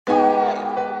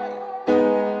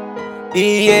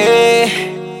Yeah,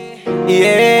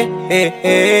 yeah,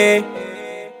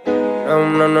 no,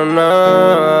 no, no, no.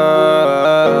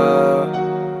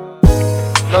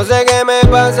 No sé qué me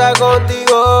pasa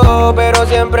contigo, pero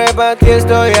siempre pa' ti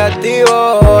estoy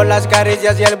activo. Las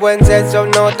caricias y el buen sexo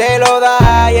no te lo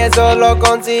da, y eso lo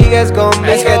consigues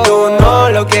conmigo. Es que tú no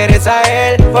lo quieres a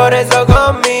él, por eso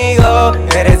conmigo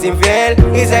eres infiel.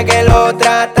 Y sé que lo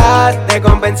tratas de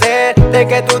convencer de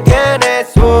que tú tienes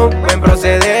un buen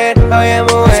proceder. Oye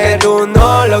mujer, es que tú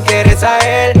no lo quieres a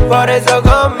él, por eso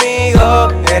conmigo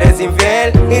eres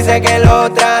infiel. Y sé que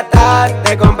lo tratas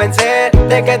de convencer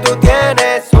de que tú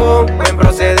tienes un buen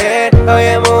proceder.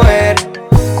 Oye mujer,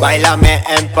 báilame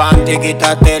en panty,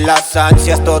 quítate las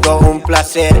ansias, todo un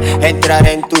placer entrar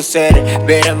en tu ser,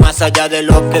 ver más allá de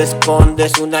lo que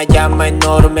escondes, una llama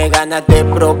enorme, ganas de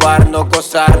probarnos,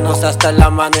 gozarnos hasta el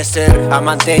amanecer.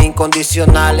 Amante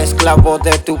incondicional, esclavo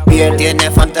de tu piel,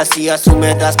 tiene fantasías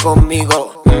húmedas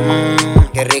conmigo.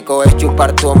 Qué rico es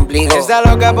chupar tu ombligo. está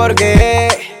loca porque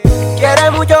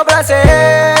quiere mucho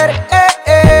placer,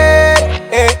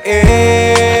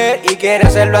 y quiere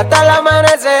hacerlo hasta el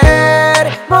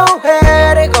amanecer.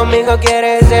 Mujer, conmigo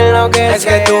quieres enloquecer. Es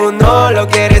que tú no lo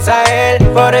quieres a él,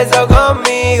 por eso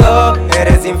conmigo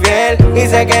eres infiel. Y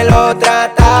sé que lo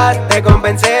tratas de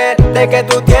convencer de que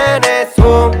tú tienes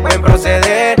un buen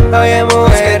proceder. Oye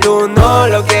mujer, es que tú no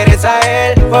lo quieres a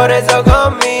él, por eso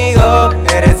conmigo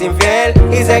eres infiel.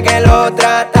 Y sé que lo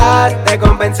tratas de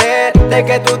convencer de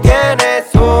que tú tienes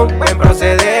un buen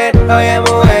proceder. Oye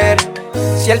mujer,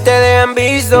 si él te deja en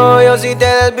visto, yo sí te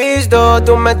desvisto.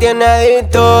 Tú me tienes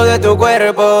adicto de tu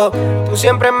cuerpo. Tú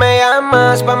siempre me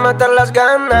llamas pa' matar las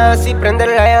ganas y prender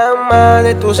la llama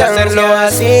de tus ansias. Hacerlo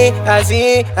así,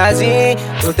 así, así.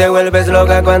 Tú te vuelves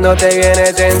loca cuando te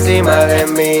vienes encima de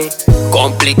mí.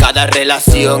 Complicada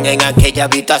relación en aquella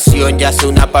habitación, ya es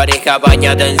una pareja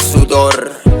bañada en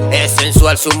sudor. Es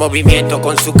sensual su movimiento,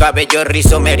 con su cabello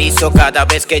rizo me erizo cada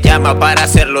vez que llama para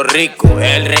hacerlo rico.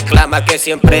 Él reclama que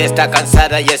siempre está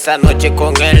cansada y esa noche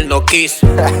con él no quiso.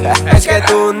 Es que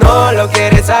tú no lo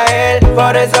quieres a él,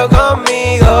 por eso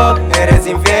conmigo eres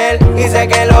infiel. Y sé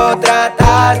que lo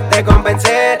tratas de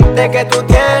convencer de que tú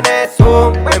tienes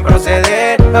un buen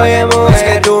proceder. Oye mujer, es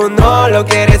que tú no lo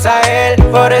quieres a él,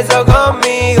 por eso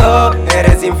conmigo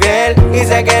eres infiel. Y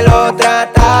sé que lo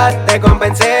tratas de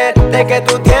convencer de que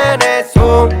tú tienes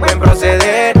un buen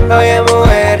proceder. Oye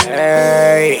mujer,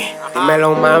 hey,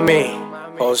 dímelo mami.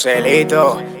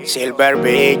 Joselito, Silver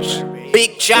Beach,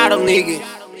 Big Shadow, nigga.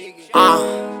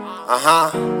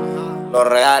 Ajá, lo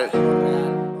real.